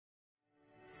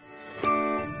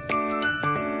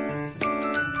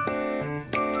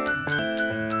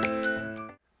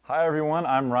Hi everyone,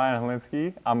 I'm Ryan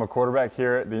Hilinski. I'm a quarterback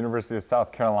here at the University of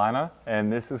South Carolina, and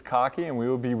this is Katy, and we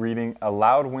will be reading A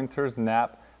Loud Winter's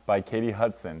Nap by Katy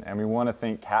Hudson. And we want to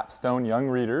thank Capstone young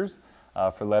readers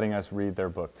for letting us read their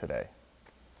book today.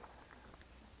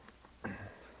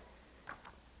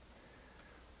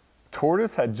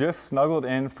 Tortoise had just snuggled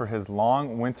in for his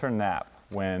long winter nap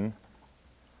when,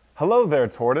 "Hello there,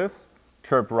 Tortoise,"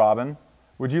 chirped Robin.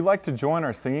 "Would you like to join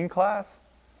our singing class?"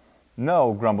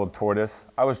 "No," grumbled Tortoise.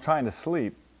 "I was trying to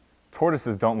sleep.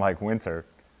 Tortoises don't like winter."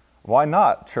 "Why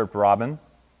not?" chirped Robin.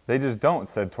 "They just don't,"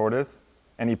 said Tortoise,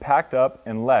 and he packed up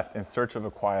and left in search of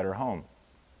a quieter home.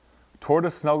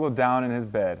 Tortoise snuggled down in his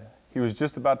bed. He was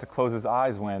just about to close his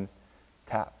eyes when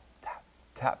tap, tap,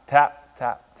 tap, tap,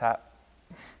 tap, tap.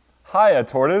 "Hiya,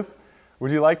 Tortoise.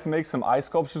 Would you like to make some ice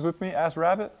sculptures with me?" asked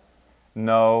Rabbit.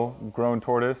 "No," groaned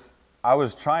Tortoise. "I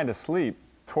was trying to sleep.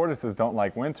 Tortoises don't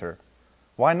like winter."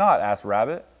 "Why not?" asked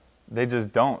Rabbit. "They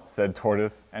just don't," said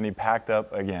Tortoise, and he packed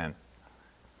up again.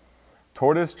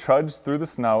 Tortoise trudged through the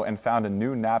snow and found a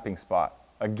new napping spot.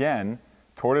 Again,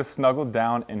 Tortoise snuggled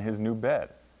down in his new bed.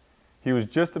 He was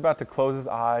just about to close his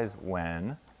eyes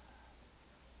when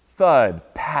thud,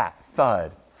 pat,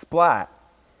 thud, splat.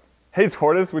 "Hey,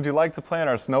 Tortoise, would you like to play in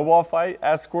our snowball fight?"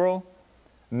 asked Squirrel.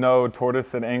 "No," Tortoise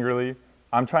said angrily.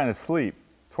 "I'm trying to sleep.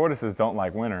 Tortoises don't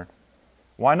like winter."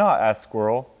 "Why not?" asked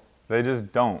Squirrel. "They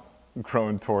just don't,"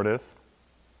 groaned Tortoise.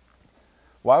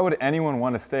 "Why would anyone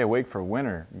want to stay awake for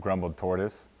winter?" grumbled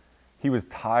Tortoise. He was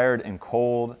tired and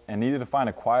cold and needed to find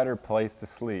a quieter place to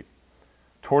sleep.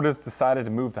 Tortoise decided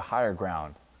to move to higher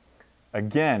ground.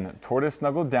 Again, Tortoise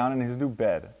snuggled down in his new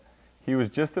bed. He was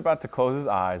just about to close his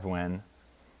eyes when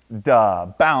duh,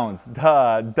 bounce,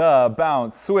 duh, duh,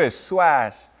 bounce, swish,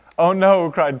 swash. "Oh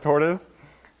no," cried Tortoise.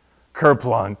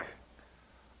 "Kerplunk."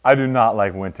 "I do not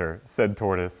like winter," said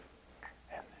Tortoise.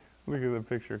 Look at the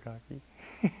picture, Katy.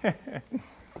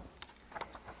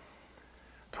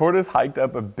 Tortoise hiked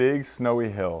up a big snowy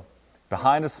hill.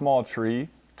 Behind a small tree,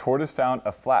 Tortoise found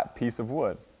a flat piece of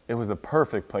wood. It was a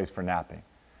perfect place for napping.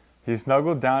 He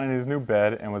snuggled down in his new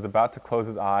bed and was about to close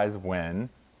his eyes when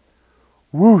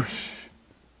whoosh!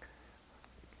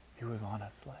 He was on a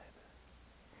sled.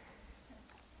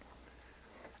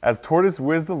 As Tortoise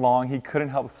whizzed along, he couldn't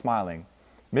help smiling.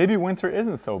 Maybe winter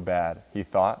isn't so bad, he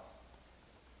thought.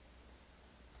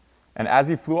 And as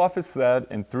he flew off his sled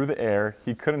and through the air,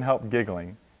 he couldn't help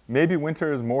giggling. Maybe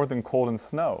winter is more than cold and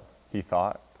snow, he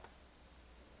thought.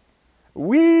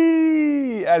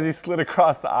 Whee! As he slid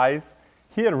across the ice,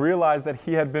 he had realized that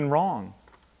he had been wrong.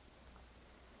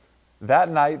 That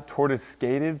night, Tortoise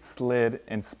skated, slid,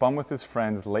 and spun with his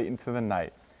friends late into the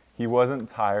night. He wasn't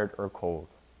tired or cold.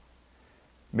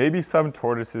 Maybe some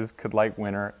tortoises could like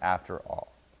winter after all.